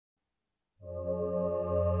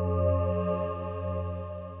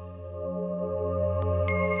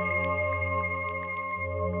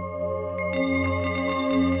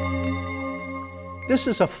This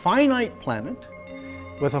is a finite planet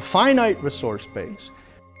with a finite resource base.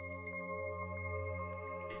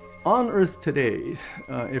 On Earth today,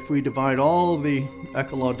 if we divide all the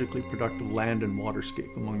ecologically productive land and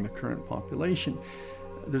waterscape among the current population,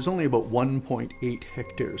 there's only about 1.8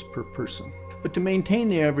 hectares per person. But to maintain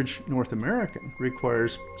the average North American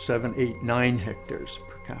requires 7, 8, 9 hectares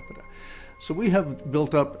per capita. So we have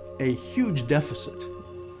built up a huge deficit.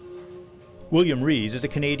 William Rees is a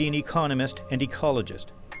Canadian economist and ecologist.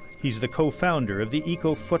 He's the co-founder of the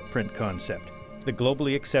eco-footprint concept, the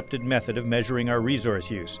globally accepted method of measuring our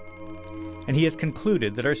resource use. And he has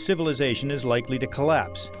concluded that our civilization is likely to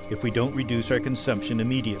collapse if we don't reduce our consumption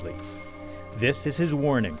immediately. This is his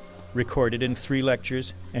warning, recorded in 3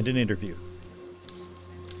 lectures and an interview.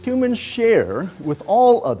 Humans share with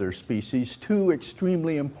all other species 2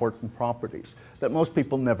 extremely important properties that most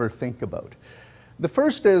people never think about. The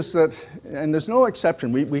first is that, and there's no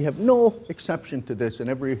exception, we have no exception to this in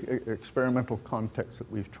every experimental context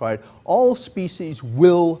that we've tried, all species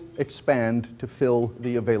will expand to fill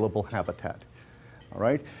the available habitat. All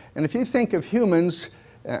right? And if you think of humans,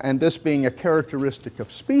 and this being a characteristic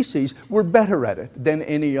of species, we're better at it than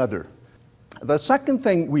any other. The second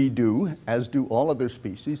thing we do, as do all other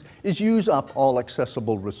species, is use up all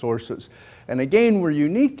accessible resources. And again, we're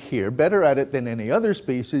unique here, better at it than any other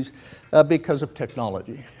species, because of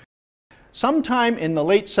technology. Sometime in the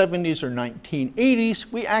late 70s or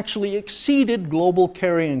 1980s, we actually exceeded global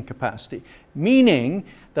carrying capacity, meaning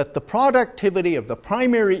that the productivity of the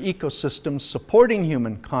primary ecosystems supporting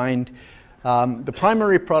humankind, the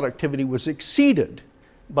primary productivity was exceeded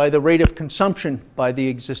by the rate of consumption by the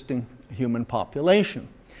existing human population.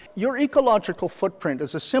 Your ecological footprint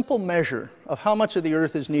is a simple measure of how much of the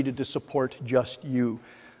Earth is needed to support just you.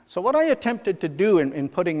 So what I attempted to do in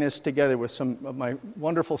putting this together with some of my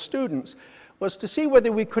wonderful students was to see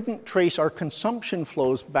whether we couldn't trace our consumption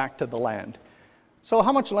flows back to the land. So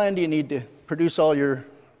how much land do you need to produce all your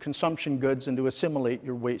consumption goods and to assimilate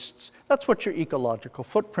your wastes? That's what your ecological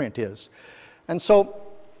footprint is. And so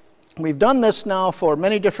we've done this now for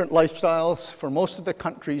many different lifestyles for most of the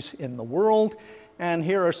countries in the world, and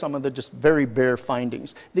here are some of the just very bare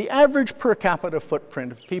findings. The average per capita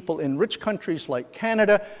footprint of people in rich countries like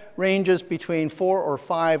Canada ranges between 4 or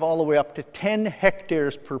 5 all the way up to 10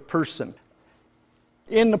 hectares per person.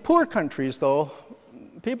 In the poor countries, though,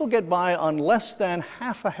 people get by on less than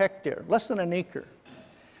half a hectare, less than an acre.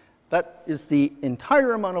 That is the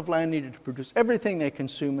entire amount of land needed to produce everything they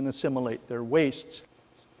consume and assimilate their wastes.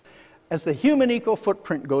 As the human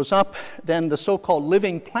eco-footprint goes up, then the so-called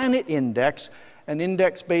Living Planet Index, an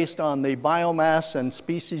index based on the biomass and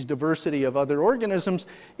species diversity of other organisms,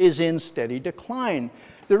 is in steady decline.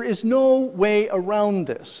 There is no way around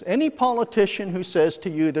this. Any politician who says to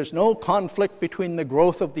you there's no conflict between the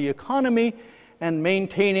growth of the economy and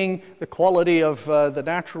maintaining the quality of the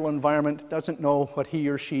natural environment doesn't know what he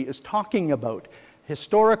or she is talking about.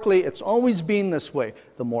 Historically, it's always been this way.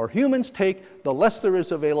 The more humans take, the less there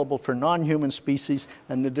is available for non-human species,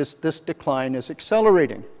 and this decline is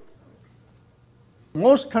accelerating.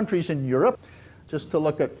 Most countries in Europe, just to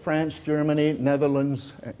look at France, Germany,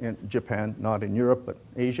 Netherlands, and Japan, not in Europe, but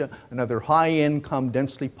Asia, another high-income,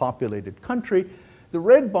 densely populated country, the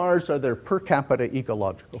red bars are their per capita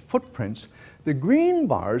ecological footprints. The green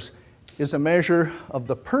bars is a measure of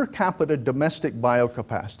the per capita domestic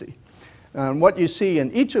biocapacity. And what you see in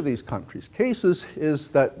each of these countries' cases is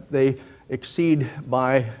that they exceed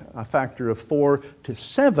by a factor of 4 to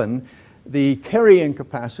 7 the carrying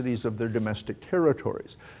capacities of their domestic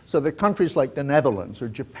territories. So that countries like the Netherlands or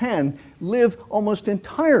Japan live almost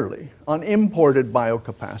entirely on imported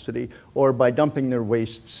biocapacity or by dumping their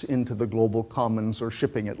wastes into the global commons or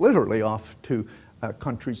shipping it literally off to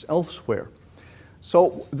countries elsewhere.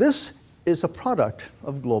 So this is a product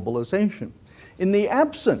of globalization. In the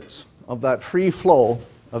absence of that free flow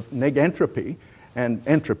of negentropy and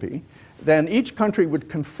entropy, then each country would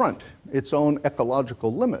confront its own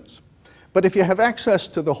ecological limits. But if you have access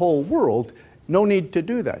to the whole world, no need to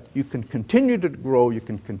do that. You can continue to grow, you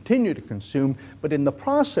can continue to consume, but in the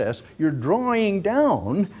process, you're drawing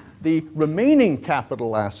down the remaining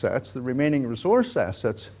capital assets, the remaining resource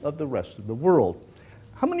assets of the rest of the world.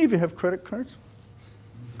 How many of you have credit cards?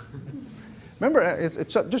 Remember, it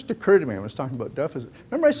just occurred to me, I was talking about deficit.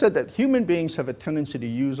 Remember I said that human beings have a tendency to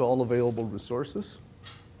use all available resources?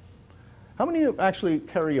 How many of you actually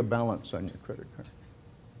carry a balance on your credit card?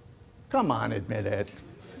 Come on, admit it.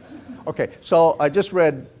 Okay, so I just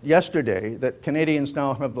read yesterday that Canadians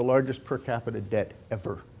now have the largest per capita debt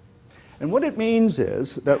ever. And what it means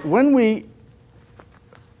is that when we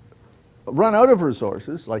run out of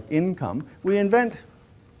resources, like income, we invent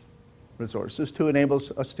resources to enable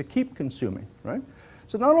us to keep consuming, right?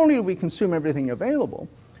 So not only do we consume everything available,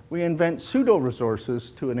 we invent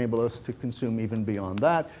pseudo-resources to enable us to consume even beyond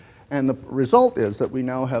that. And the result is that we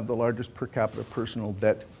now have the largest per capita personal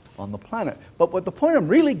debt on the planet. But what the point I'm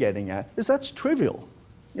really getting at is that's trivial.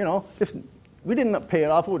 You know, if we didn't pay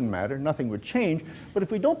it off, it wouldn't matter, nothing would change. But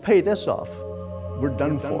if we don't pay this off, we're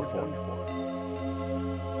done for.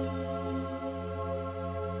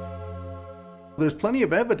 There's plenty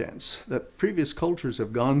of evidence that previous cultures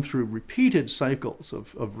have gone through repeated cycles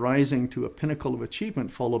of rising to a pinnacle of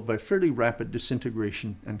achievement followed by fairly rapid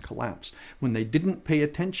disintegration and collapse when they didn't pay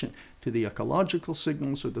attention to the ecological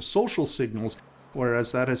signals or the social signals,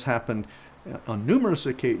 whereas that has happened on numerous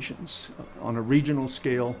occasions on a regional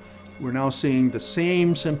scale. We're now seeing the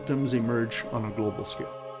same symptoms emerge on a global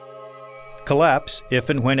scale. Collapse, if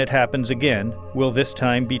and when it happens again, will this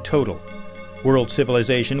time be total. World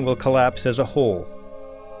civilization will collapse as a whole.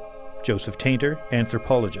 Joseph Tainter,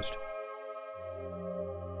 anthropologist.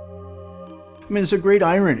 I mean, it's a great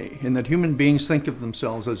irony in that human beings think of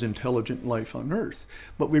themselves as intelligent life on Earth,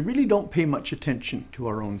 but we really don't pay much attention to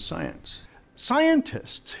our own science.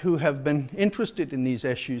 Scientists who have been interested in these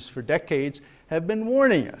issues for decades have been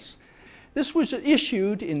warning us. This was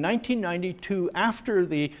issued in 1992 after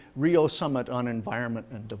the Rio Summit on Environment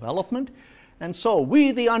and Development. And so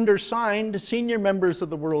we, the undersigned, senior members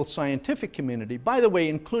of the world scientific community, by the way,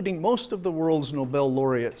 including most of the world's Nobel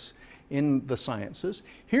laureates in the sciences,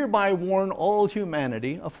 hereby warn all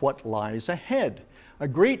humanity of what lies ahead. A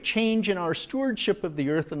great change in our stewardship of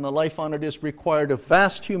the Earth and the life on it is required if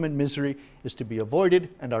vast human misery is to be avoided,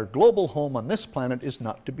 and our global home on this planet is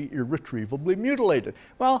not to be irretrievably mutilated.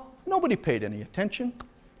 Well, nobody paid any attention.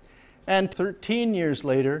 And 13 years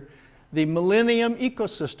later, the Millennium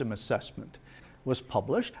Ecosystem Assessment was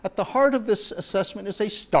published. At the heart of this assessment is a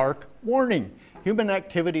stark warning. Human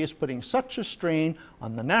activity is putting such a strain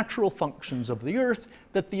on the natural functions of the Earth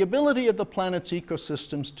that the ability of the planet's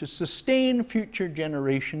ecosystems to sustain future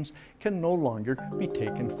generations can no longer be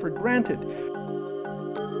taken for granted.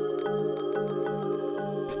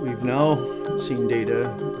 We've now seen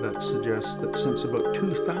data that suggests that since about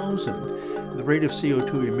 2000, the rate of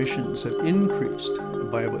CO2 emissions have increased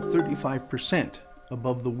by about 35%.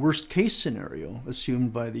 Above the worst case scenario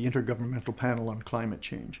assumed by the Intergovernmental Panel on Climate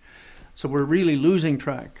Change. So we're really losing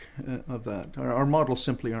track of that. Our models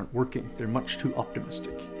simply aren't working. They're much too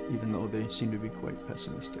optimistic, even though they seem to be quite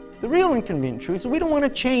pessimistic. The real inconvenient truth is we don't want to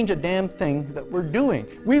change a damn thing that we're doing.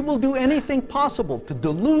 We will do anything possible to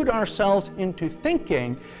delude ourselves into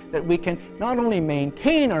thinking that we can not only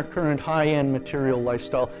maintain our current high-end material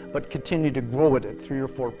lifestyle, but continue to grow it at 3 or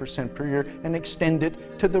 4% per year and extend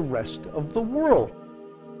it to the rest of the world.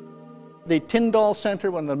 The Tyndall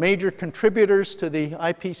Center, one of the major contributors to the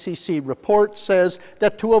IPCC report, says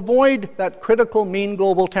that to avoid that critical mean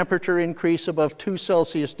global temperature increase above 2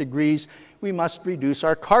 Celsius degrees, we must reduce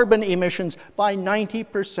our carbon emissions by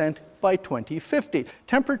 90% by 2050.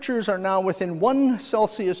 Temperatures are now within 1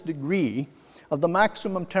 Celsius degree of the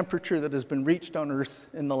maximum temperature that has been reached on Earth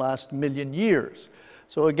in the last million years.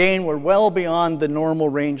 So again, we're well beyond the normal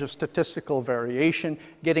range of statistical variation,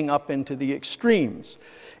 getting up into the extremes.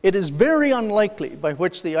 It is very unlikely, by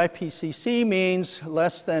which the IPCC means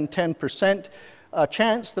less than 10%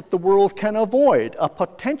 chance that the world can avoid a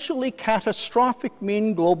potentially catastrophic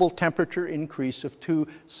mean global temperature increase of 2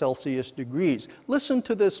 Celsius degrees. Listen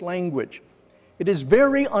to this language. It is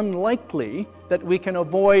very unlikely that we can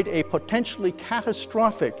avoid a potentially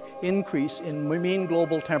catastrophic increase in mean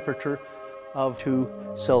global temperature of 2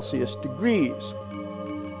 Celsius degrees.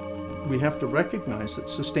 We have to recognize that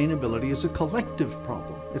sustainability is a collective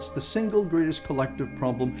problem. It's the single greatest collective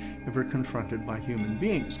problem ever confronted by human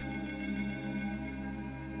beings.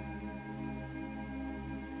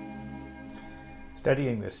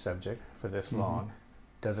 Studying this subject for this long,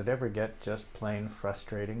 does it ever get just plain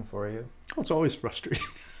frustrating for you? Oh, it's always frustrating.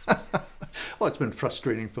 Well, it's been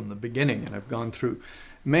frustrating from the beginning, and I've gone through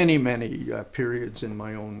many periods in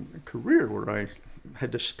my own career where I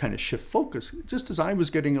had to kind of shift focus, just as I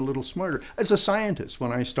was getting a little smarter. As a scientist,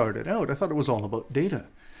 when I started out, I thought it was all about data.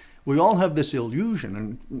 We all have this illusion,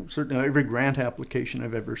 and certainly every grant application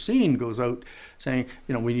I've ever seen goes out saying,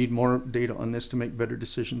 you know, we need more data on this to make better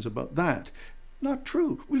decisions about that. Not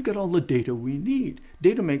true. We've got all the data we need.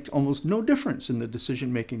 Data makes almost no difference in the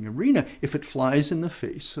decision-making arena if it flies in the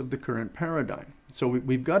face of the current paradigm. So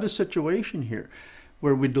we've got a situation here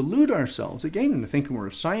where we delude ourselves, again, into thinking we're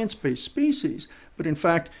a science-based species, but in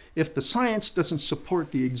fact, if the science doesn't support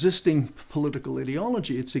the existing political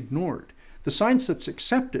ideology, it's ignored. The science that's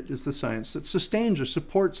accepted is the science that sustains or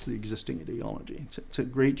supports the existing ideology. It's a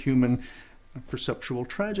great human a perceptual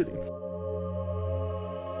tragedy.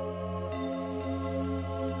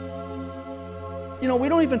 You know, we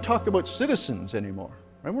don't even talk about citizens anymore.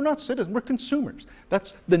 Right? We're not citizens, we're consumers.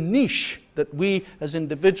 That's the niche that we as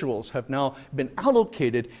individuals have now been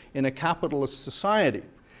allocated in a capitalist society.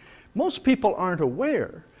 Most people aren't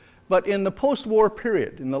aware, but in the post-war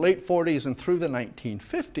period, in the late 40s and through the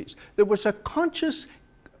 1950s, there was a conscious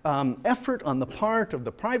effort on the part of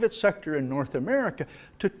the private sector in North America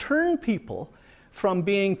to turn people from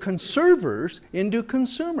being conservers into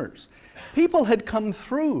consumers. People had come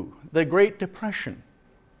through the Great Depression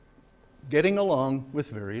getting along with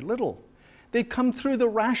very little. They'd come through the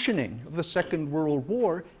rationing of the Second World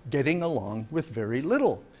War getting along with very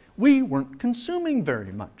little. We weren't consuming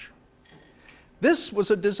very much. This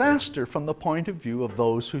was a disaster from the point of view of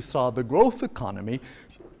those who saw the growth economy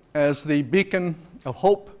as the beacon of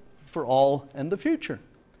hope for all and the future.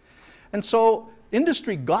 And so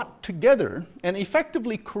industry got together and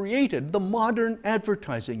effectively created the modern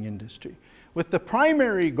advertising industry, with the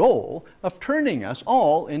primary goal of turning us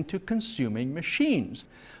all into consuming machines.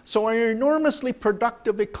 So our enormously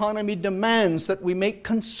productive economy demands that we make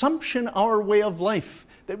consumption our way of life,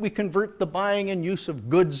 that we convert the buying and use of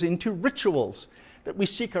goods into rituals, that we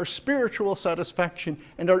seek our spiritual satisfaction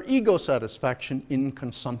and our ego satisfaction in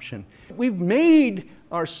consumption. We've made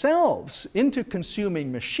ourselves into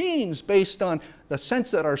consuming machines based on the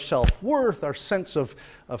sense that our self-worth, our sense of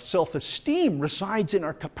self-esteem resides in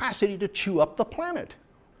our capacity to chew up the planet.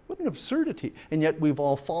 What an absurdity. And yet we've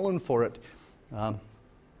all fallen for it,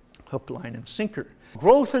 hook, line, and sinker.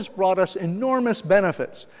 Growth has brought us enormous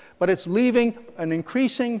benefits, but it's leaving an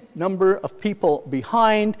increasing number of people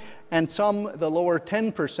behind, and some, the lower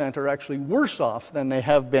 10%, are actually worse off than they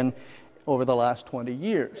have been over the last 20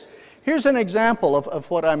 years. Here's an example of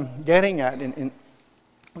what I'm getting at.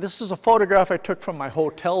 This is a photograph I took from my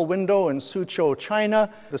hotel window in Suzhou, China.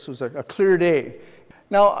 This was a clear day.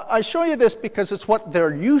 Now, I show you this because it's what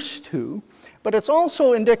they're used to, but it's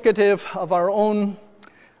also indicative of our own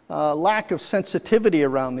lack of sensitivity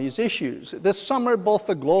around these issues. This summer, both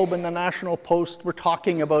the Globe and the National Post were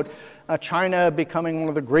talking about China becoming one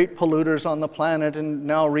of the great polluters on the planet and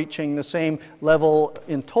now reaching the same level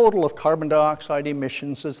in total of carbon dioxide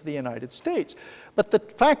emissions as the United States. But the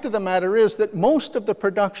fact of the matter is that most of the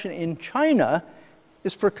production in China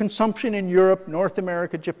is for consumption in Europe, North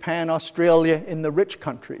America, Japan, Australia, in the rich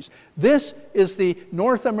countries. This is the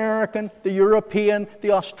North American, the European,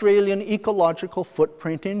 the Australian ecological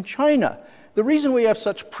footprint in China. The reason we have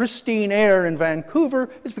such pristine air in Vancouver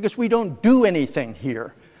is because we don't do anything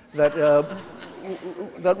here that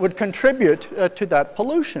would contribute to that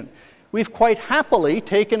pollution. We've quite happily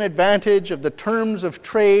taken advantage of the terms of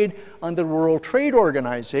trade on the World Trade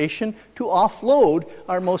Organization to offload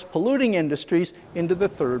our most polluting industries into the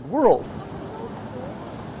third world.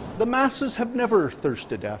 The masses have never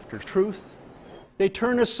thirsted after truth. They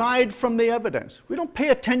turn aside from the evidence. We don't pay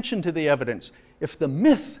attention to the evidence if the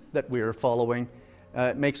myth that we are following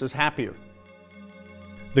makes us happier.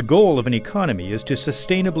 The goal of an economy is to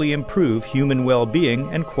sustainably improve human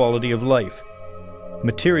well-being and quality of life.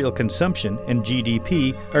 Material consumption and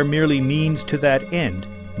GDP are merely means to that end,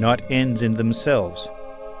 not ends in themselves.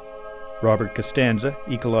 Robert Costanza,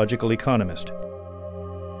 ecological economist.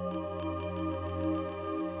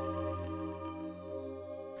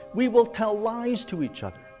 We will tell lies to each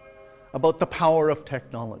other about the power of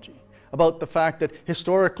technology, about the fact that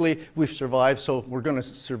historically we've survived, so we're going to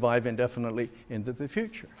survive indefinitely into the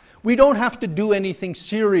future. We don't have to do anything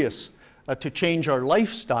serious to change our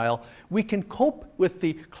lifestyle. We can cope with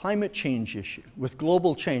the climate change issue, with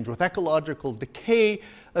global change, with ecological decay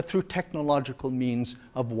through technological means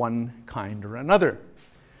of one kind or another.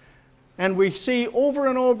 And we see over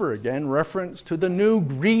and over again reference to the new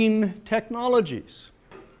green technologies.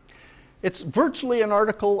 It's virtually an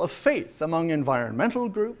article of faith among environmental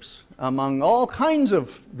groups, among all kinds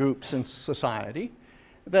of groups in society,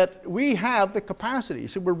 that we have the capacity.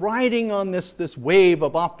 So we're riding on this wave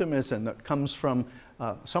of optimism that comes from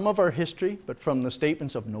some of our history, but from the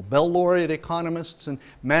statements of Nobel laureate economists and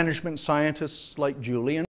management scientists like Julian.